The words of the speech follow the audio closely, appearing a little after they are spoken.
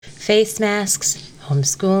face masks,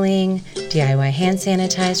 homeschooling, DIY hand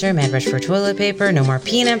sanitizer, mad rush for toilet paper, no more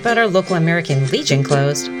peanut butter, local American Legion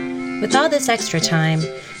closed. With all this extra time,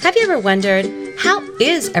 have you ever wondered, how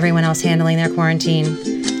is everyone else handling their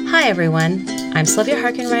quarantine? Hi everyone, I'm Sylvia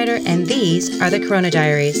Harkenrider, and these are the Corona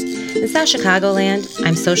Diaries. In South Chicagoland,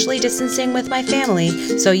 I'm socially distancing with my family,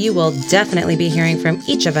 so you will definitely be hearing from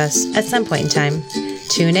each of us at some point in time.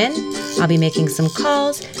 Tune in, I'll be making some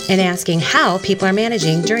calls and asking how people are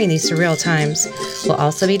managing during these surreal times. We'll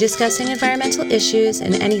also be discussing environmental issues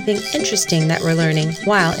and anything interesting that we're learning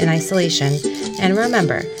while in isolation. And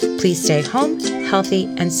remember, please stay home, healthy,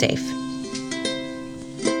 and safe.